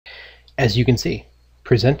as you can see,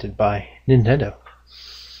 presented by Nintendo.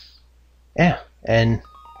 Yeah, and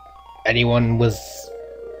anyone with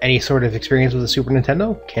any sort of experience with a Super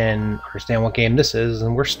Nintendo can understand what game this is,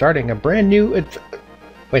 and we're starting a brand new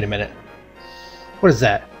wait a minute. What is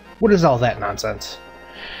that? What is all that nonsense?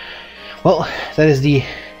 Well, that is the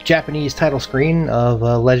Japanese title screen of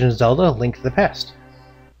Legend of Zelda: Link to the Past.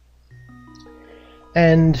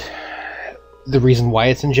 And the reason why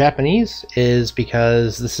it's in Japanese is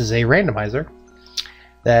because this is a randomizer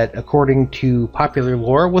that, according to popular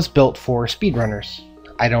lore, was built for speedrunners.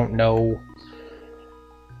 I don't know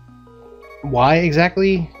why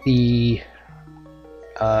exactly. The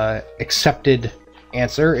accepted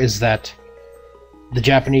answer is that the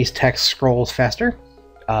Japanese text scrolls faster.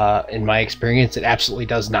 In my experience, it absolutely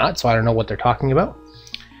does not, so I don't know what they're talking about.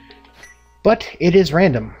 But it is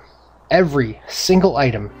random. Every single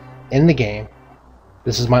item in the game,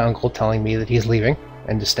 this is my uncle telling me that he's leaving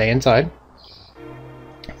and to stay inside,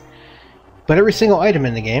 but every single item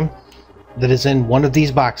in the game that is in one of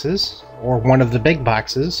these boxes, or one of the big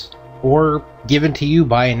boxes, or given to you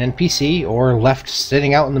by an NPC, or left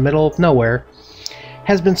sitting out in the middle of nowhere,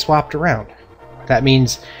 has been swapped around. That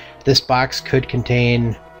means this box could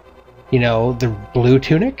contain, you know, the blue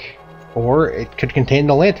tunic, or it could contain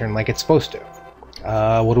the lantern like it's supposed to.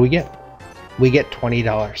 What do we get? We get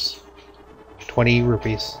 $20. 20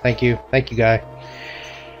 rupees. Thank you, guy.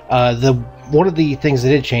 One of the things that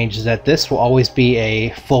did change is that this will always be a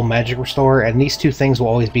full magic restore, and these two things will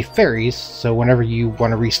always be fairies, so whenever you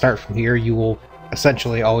want to restart from here, you will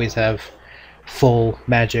essentially always have full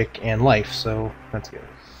magic and life, so that's good.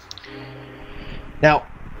 Now,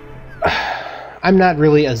 I'm not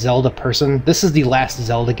really a Zelda person. This is the last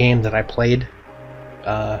Zelda game that I played,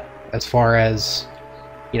 as far as,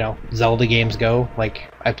 you know, Zelda games go.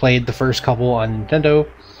 Like, I played the first couple on Nintendo,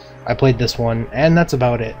 I played this one, and that's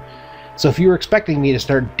about it. So if you were expecting me to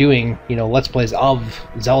start doing, you know, Let's Plays of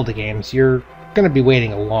Zelda games, you're going to be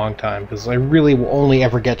waiting a long time, because I really will only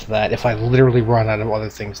ever get to that if I literally run out of other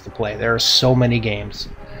things to play. There are so many games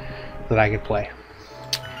that I could play.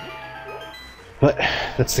 But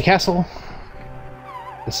that's the castle.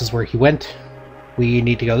 This is where he went. We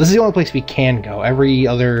need to go. This is the only place we can go. Every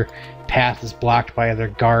other path is blocked by other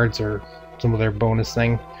guards or some other bonus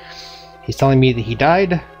thing. He's telling me that he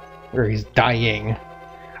died, or he's dying.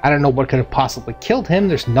 I don't know what could have possibly killed him.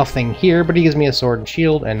 There's nothing here, but he gives me a sword and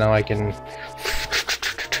shield, and now I can...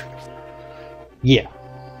 Yeah.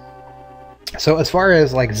 So as far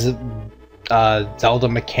as, like, Zelda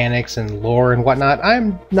mechanics and lore and whatnot,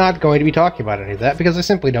 I'm not going to be talking about any of that, because I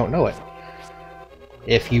simply don't know it.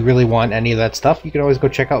 If you really want any of that stuff, you can always go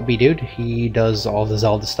check out B-Dude. He does all the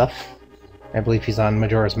Zelda stuff. I believe he's on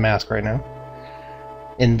Majora's Mask right now,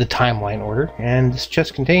 in the timeline order, and this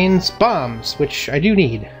chest contains bombs, which I do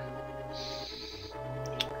need.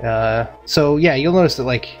 So yeah, you'll notice that,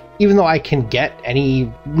 like, even though I can get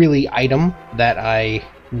any really item that I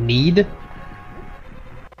need,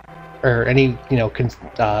 or any, you know,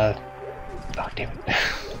 oh damn it,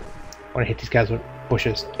 I want to hit these guys with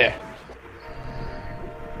bushes. Yeah.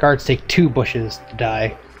 Guards take 2 bushes to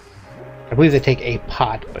die. I believe they take a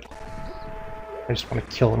pot, but I just want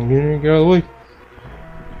to kill them. Get out of the way.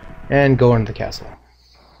 And go into the castle.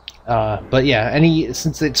 But yeah,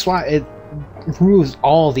 since it removes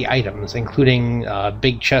all the items, including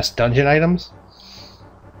big chest dungeon items,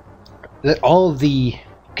 that all of the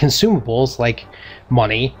consumables like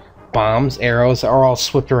money, bombs, arrows are all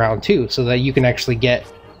swapped around too, so that you can actually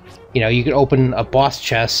get, you know, you can open a boss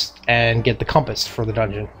chest and get the compass for the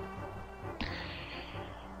dungeon.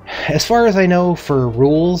 As far as I know, for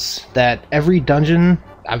rules, that every dungeon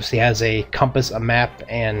obviously has a compass, a map,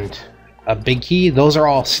 and a big key. Those are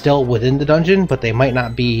all still within the dungeon, but they might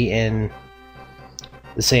not be in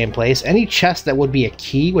the same place. Any chest that would be a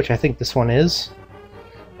key, which I think this one is,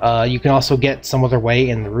 you can also get some other way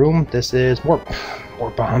in the room. This is more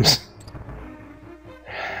bombs.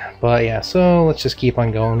 But yeah, so let's just keep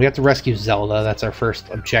on going. We have to rescue Zelda. That's our first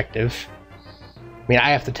objective. I mean,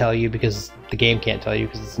 I have to tell you because the game can't tell you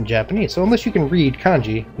because it's in Japanese. So unless you can read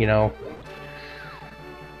kanji, you know,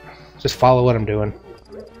 just follow what I'm doing.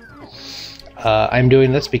 I'm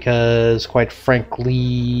doing this because, quite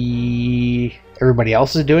frankly, everybody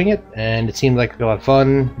else is doing it, and it seemed like a lot of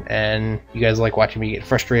fun, and you guys like watching me get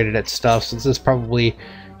frustrated at stuff, so this is probably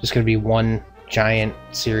just going to be one giant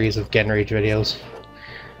series of Gen Rage videos.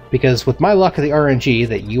 Because with my luck of the RNG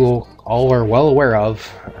that you all are well aware of,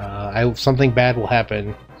 something bad will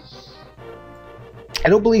happen. I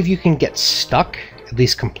don't believe you can get stuck, at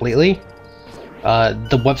least completely.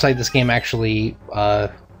 The website this game actually,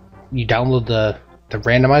 you download the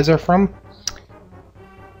randomizer from,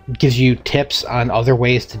 gives you tips on other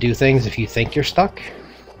ways to do things if you think you're stuck.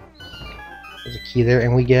 There's a key there,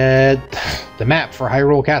 and we get the map for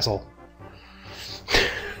Hyrule Castle.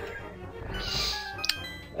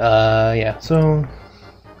 Yeah, so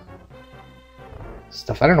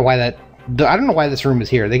stuff. I don't know why this room is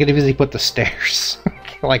here. They could have easily put the stairs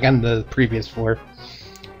like on the previous floor.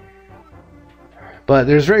 But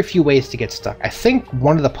there's very few ways to get stuck. I think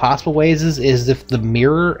one of the possible ways is if the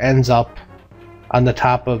mirror ends up on the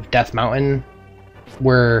top of Death Mountain,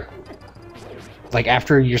 where, like,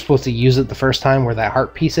 after you're supposed to use it the first time, where that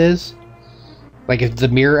heart piece is. Like, if the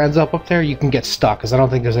mirror ends up there, you can get stuck, because I don't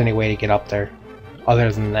think there's any way to get up there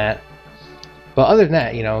other than that. But other than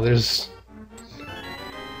that, you know, there's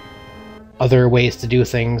other ways to do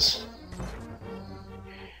things.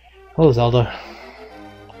 Hello, Zelda.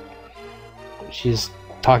 She's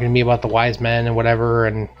talking to me about the wise men and whatever,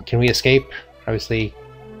 and can we escape? Obviously,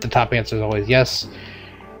 the top answer is always yes.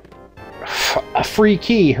 A free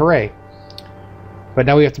key, hooray! But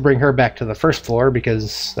now we have to bring her back to the first floor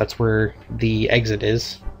because that's where the exit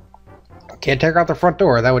is. Can't take her out the front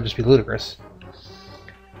door, that would just be ludicrous.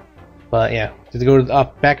 But yeah, to go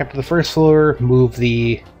back up to the first floor, move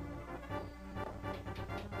the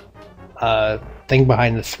thing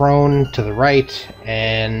behind the throne to the right,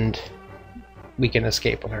 and we can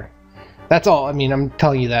escape with her. That's all. I mean, I'm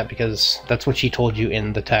telling you that because that's what she told you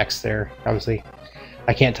in the text there. Obviously,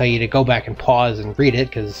 I can't tell you to go back and pause and read it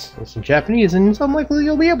because it's in Japanese and it's unlikely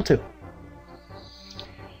you'll be able to.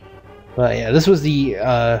 But yeah, this was the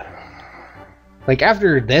like,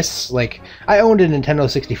 after this, like, I owned a Nintendo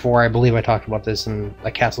 64. I believe I talked about this in a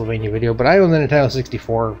Castlevania video, but I owned the Nintendo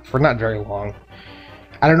 64 for not very long.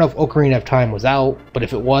 I don't know if Ocarina of Time was out, but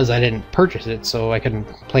if it was, I didn't purchase it, so I couldn't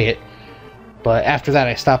play it. But after that,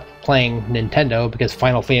 I stopped playing Nintendo because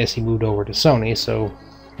Final Fantasy moved over to Sony, so,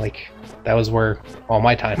 like, that was where all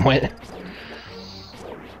my time went.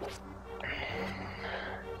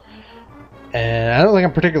 And I don't think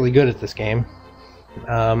I'm particularly good at this game.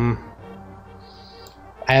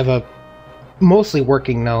 I have a mostly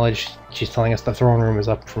working knowledge. She's telling us the throne room is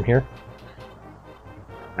up from here.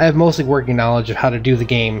 I have mostly working knowledge of how to do the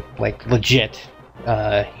game, like, legit.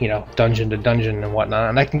 You know, dungeon to dungeon and whatnot,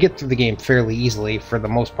 and I can get through the game fairly easily for the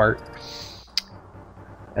most part.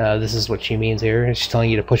 This is what she means here. She's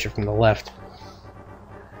telling you to push it from the left.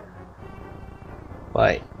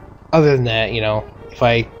 But other than that, you know, if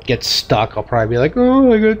I get stuck, I'll probably be like,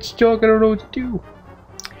 oh, I got stuck, I don't know what to do.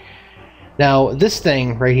 Now, this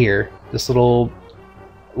thing right here, this little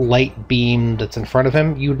light beam that's in front of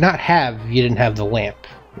him, you would not have if you didn't have the lamp.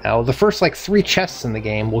 Now, the first, like, 3 chests in the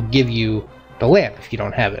game will give you the lamp if you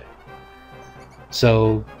don't have it.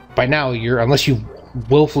 So by now, unless you've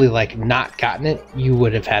willfully, like, not gotten it, you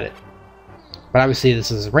would have had it. But obviously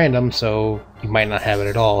this is random, so you might not have it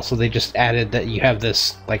at all. So they just added that you have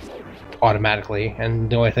this, like, automatically, and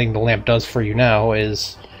the only thing the lamp does for you now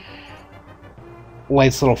is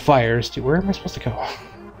lights little fires. Where am I supposed to go?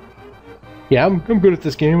 Yeah, I'm good at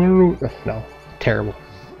this game. I don't know. No, terrible.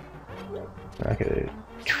 Okay.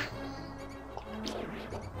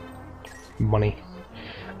 Money.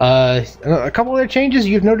 A couple other changes.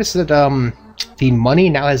 You've noticed that the money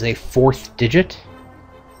now has a 4th digit,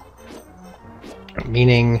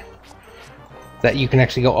 meaning that you can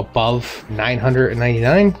actually go above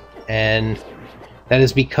 999, and that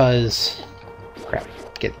is because crap.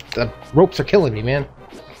 The ropes are killing me, man.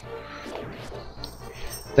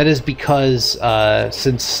 That is because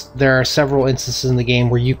since there are several instances in the game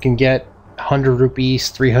where you can get 100 rupees,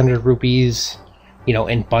 300 rupees, you know,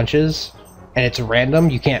 in bunches. And it's random,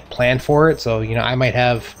 you can't plan for it, so, you know, I might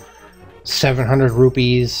have 700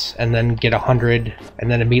 rupees and then get 100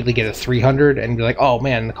 and then immediately get a 300 and be like, oh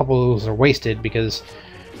man, a couple of those are wasted because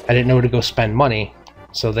I didn't know where to go spend money.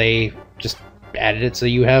 So they just added it so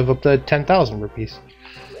you have up to 10,000 rupees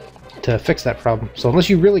to fix that problem. So unless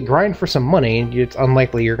you really grind for some money, it's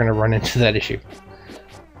unlikely you're going to run into that issue.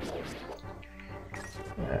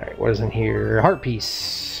 Alright, what is in here? Heart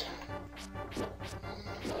piece.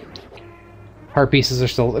 Heart pieces are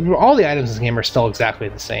still... all the items in this game are still exactly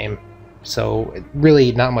the same. So,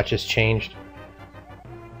 really, not much has changed.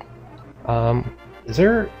 Is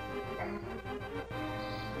there...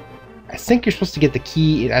 I think you're supposed to get the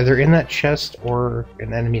key either in that chest or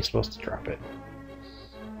an enemy is supposed to drop it.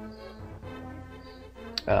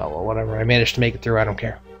 Oh, well, whatever. I managed to make it through. I don't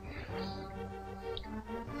care.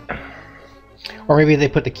 Or maybe they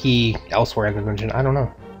put the key elsewhere in the dungeon. I don't know.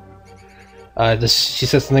 She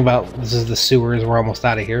said something about this is the sewers, we're almost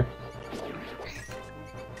out of here.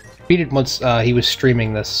 Beat it once, he was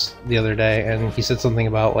streaming this the other day, and he said something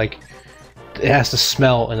about, like, it has to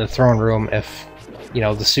smell in the throne room if you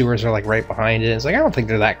know, the sewers are like right behind it. It's like, I don't think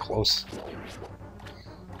they're that close.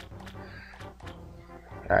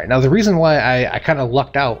 Alright, now the reason why I kind of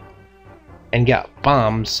lucked out and got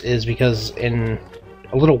bombs is because in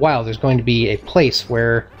a little while there's going to be a place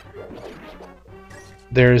where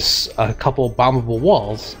there's a couple bombable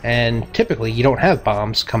walls, and typically you don't have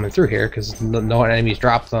bombs coming through here because no enemies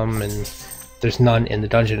drop them and there's none in the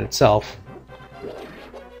dungeon itself.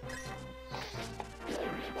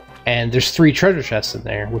 And there's 3 treasure chests in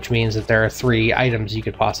there, which means that there are 3 items you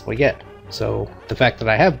could possibly get. So the fact that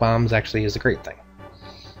I have bombs actually is a great thing.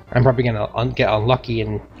 I'm probably gonna get unlucky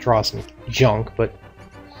and draw some junk, but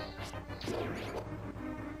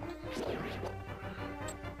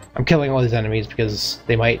I'm killing all these enemies because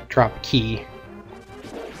they might drop a key.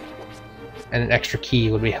 And an extra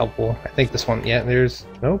key would be helpful. I think this one, yeah, there's...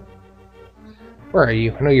 Nope. Where are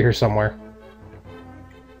you? I know you're here somewhere.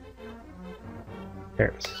 There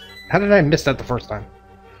it is. How did I miss that the first time?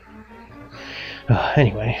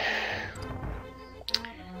 Anyway.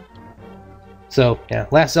 So, yeah,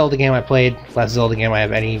 last Zelda game I played, last Zelda game I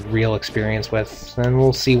have any real experience with, and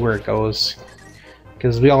we'll see where it goes.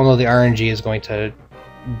 Because we all know the RNG is going to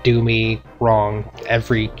do me wrong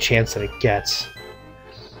every chance that it gets.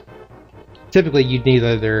 Typically, you'd need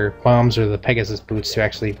either bombs or the Pegasus boots to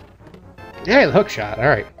actually... Yeah, the hook shot,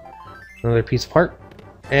 alright. Another piece of heart,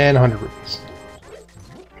 and 100 rupees.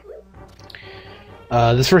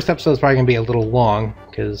 This first episode is probably going to be a little long,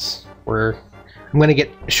 because I'm going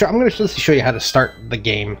to just show you how to start the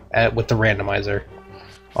game with the randomizer.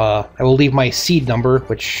 I will leave my seed number,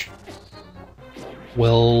 which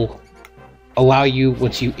will allow you,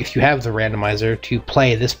 if you have the randomizer, to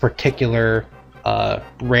play this particular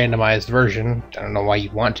randomized version. I don't know why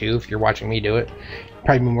you'd want to if you're watching me do it. It'd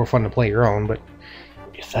probably be more fun to play your own, but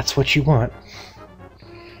if that's what you want.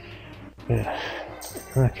 Yeah.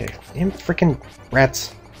 Okay. Damn freaking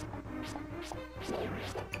rats.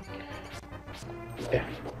 Yeah.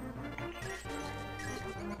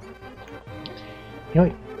 You know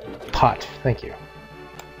what? Pot. Thank you.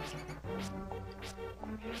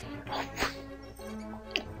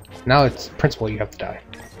 Now it's principle you have to die.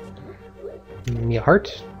 Me a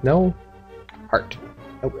heart? No? Heart.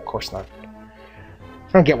 Oh, of course not.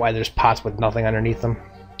 I don't get why there's pots with nothing underneath them.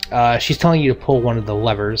 She's telling you to pull one of the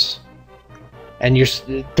levers. And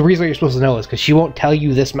the reason you're supposed to know is because she won't tell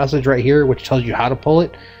you this message right here, which tells you how to pull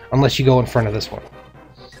it, unless you go in front of this one.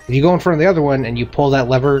 If you go in front of the other one and you pull that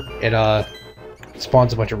lever, it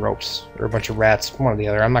spawns a bunch of ropes, or a bunch of rats, one or the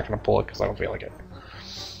other. I'm not going to pull it because I don't feel like it.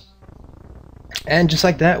 And just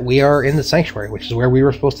like that, we are in the sanctuary, which is where we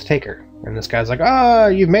were supposed to take her. And this guy's like, "Ah,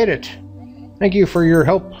 you've made it. Thank you for your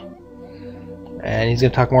help." And he's going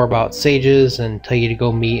to talk more about sages and tell you to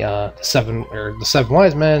go meet the seven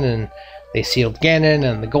wise men, and they sealed Ganon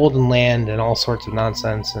and the Golden Land and all sorts of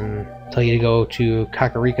nonsense, and tell you to go to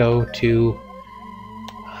Kakariko to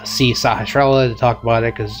see Sahasrara to talk about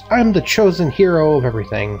it, because I'm the chosen hero of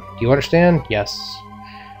everything. Do you understand? Yes.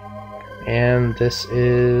 And this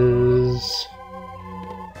is...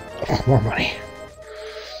 more money.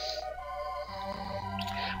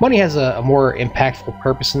 Money has a more impactful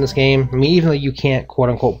purpose in this game. I mean, even though you can't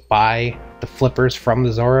quote-unquote buy the flippers from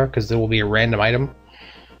the Zora, because there will be a random item,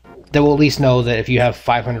 they will at least know that if you have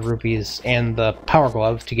 500 rupees and the Power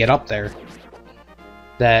Glove to get up there,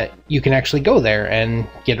 that you can actually go there and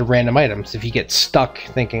get a random item. So if you get stuck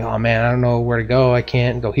thinking, "Oh man, I don't know where to go, I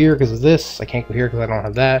can't go here because of this, I can't go here because I don't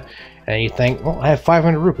have that," and you think, "Well, I have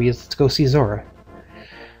 500 rupees, let's go see Zora."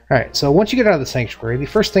 Alright, so once you get out of the sanctuary, the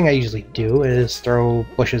first thing I usually do is throw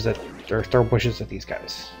bushes at these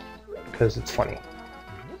guys, because it's funny.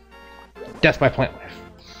 Death by plant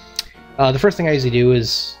life. The first thing I usually do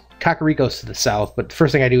is... Kakariko's to the south, but the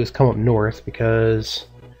first thing I do is come up north, because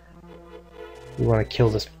we want to kill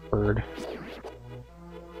this bird.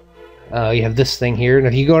 You have this thing here, and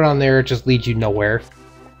if you go down there, it just leads you nowhere.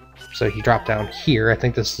 So if you drop down here, I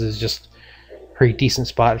think this is just a pretty decent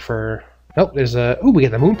spot for... Nope, there's a... Ooh, we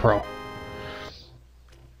get the Moon Pearl.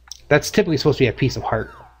 That's typically supposed to be a piece of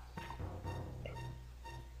heart.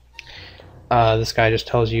 This guy just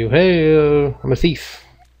tells you, "Hey, I'm a thief.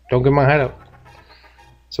 Don't get my hideout."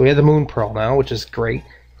 So we have the Moon Pearl now, which is great.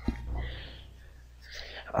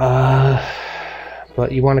 But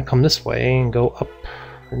you want to come this way and go up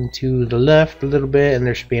and to the left a little bit, and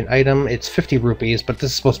there should be an item. It's 50 rupees, but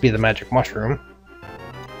this is supposed to be the magic mushroom.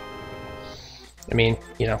 I mean,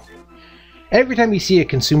 you know. Every time you see a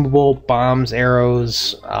consumable, bombs,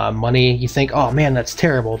 arrows, money, you think, "Oh man, that's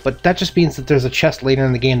terrible." But that just means that there's a chest later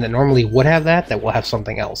in the game that normally would have that will have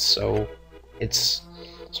something else. So it's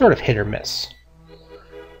sort of hit or miss.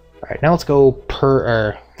 Alright, now let's go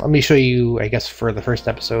let me show you, I guess for the first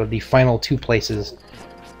episode, the final 2 places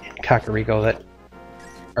in Kakariko that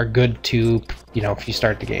are good to, you know, if you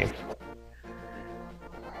start the game.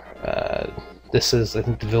 This is, I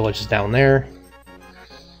think the village is down there.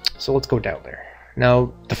 So let's go down there.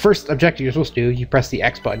 Now, the first objective you're supposed to do, you press the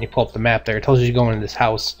X button, you pull up the map there. It tells you to go into this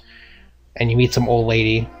house, and you meet some old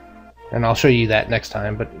lady. And I'll show you that next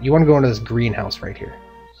time, but you want to go into this greenhouse right here.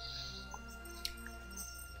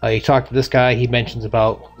 You talk to this guy, he mentions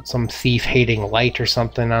about some thief hating light or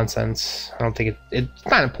something nonsense. I don't think it's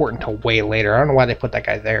not important till way later. I don't know why they put that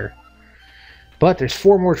guy there. But there's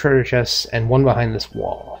 4 more treasure chests and 1 behind this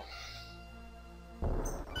wall.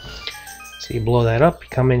 So you blow that up, you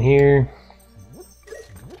come in here.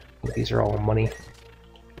 These are all money.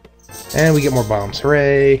 And we get more bombs.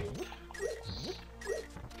 Hooray!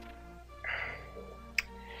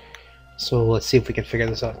 So let's see if we can figure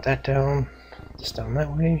this out. That down. This down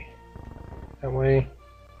that way. That way.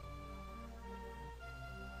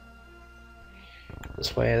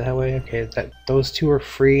 This way, that way. Okay, those 2 are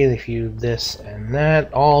free. If you do this and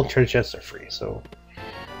that, all treasure chests are free. So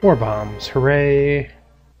more bombs. Hooray!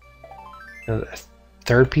 A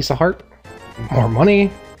 3rd piece of heart. More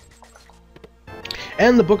money.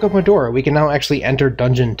 And the Book of Medora. We can now actually enter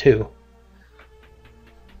Dungeon 2.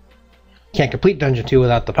 Can't complete Dungeon 2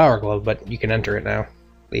 without the Power Glove, but you can enter it now,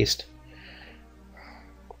 at least.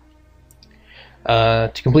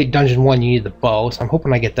 To complete Dungeon 1, you need the bow, so I'm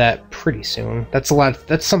hoping I get that pretty soon. That's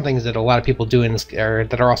some things that a lot of people do in this, or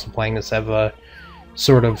that are also playing this, have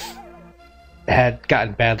sort of had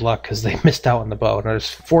gotten bad luck because they missed out on the bow. Now, there's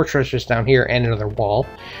 4 treasures down here and another wall,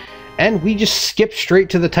 and we just skip straight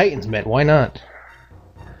to the Titan's Mitt. Why not?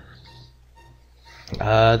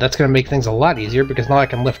 That's going to make things a lot easier because now I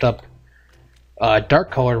can lift up dark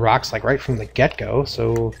colored rocks like right from the get-go.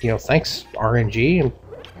 So, you know, thanks RNG. And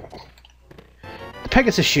the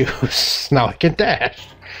Pegasus shoes. Now I can dash.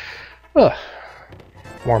 Ugh.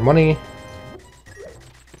 More money.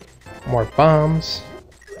 More bombs.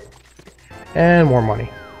 And more money.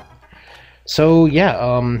 So yeah,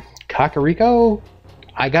 Kakariko,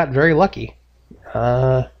 I got very lucky.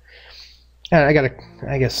 And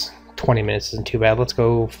I guess 20 minutes isn't too bad. Let's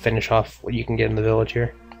go finish off what you can get in the village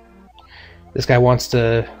here. This guy wants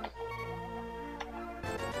to...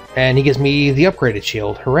 And he gives me the upgraded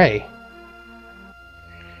shield. Hooray!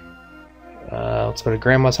 Let's go to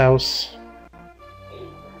Grandma's house.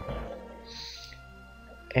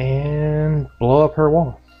 And blow up her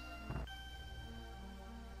wall.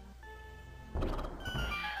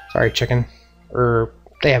 Sorry, chicken. Or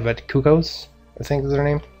they have it, Kuko's, I think is their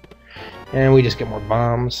name. And we just get more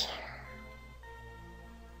bombs.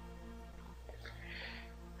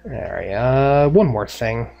 Alright, one more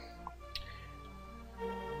thing.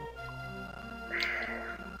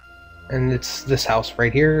 And it's this house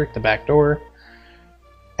right here, the back door.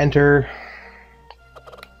 Enter.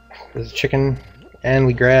 There's a chicken. And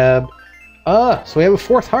we grab... so we have a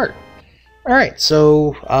 4th heart. Alright,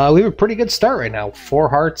 so we have a pretty good start right now. 4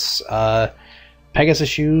 hearts, Pegasus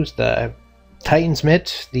shoes, the Titan's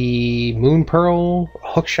Mitt, the Moon Pearl,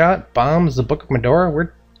 hookshot, bombs, the Book of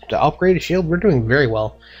Medora, the upgraded shield. We're doing very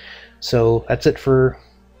well. So that's it for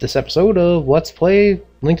this episode of Let's Play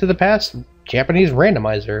Link to the Past Japanese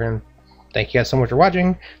Randomizer. And thank you guys so much for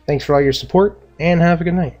watching. Thanks for all your support, and have a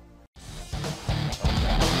good night.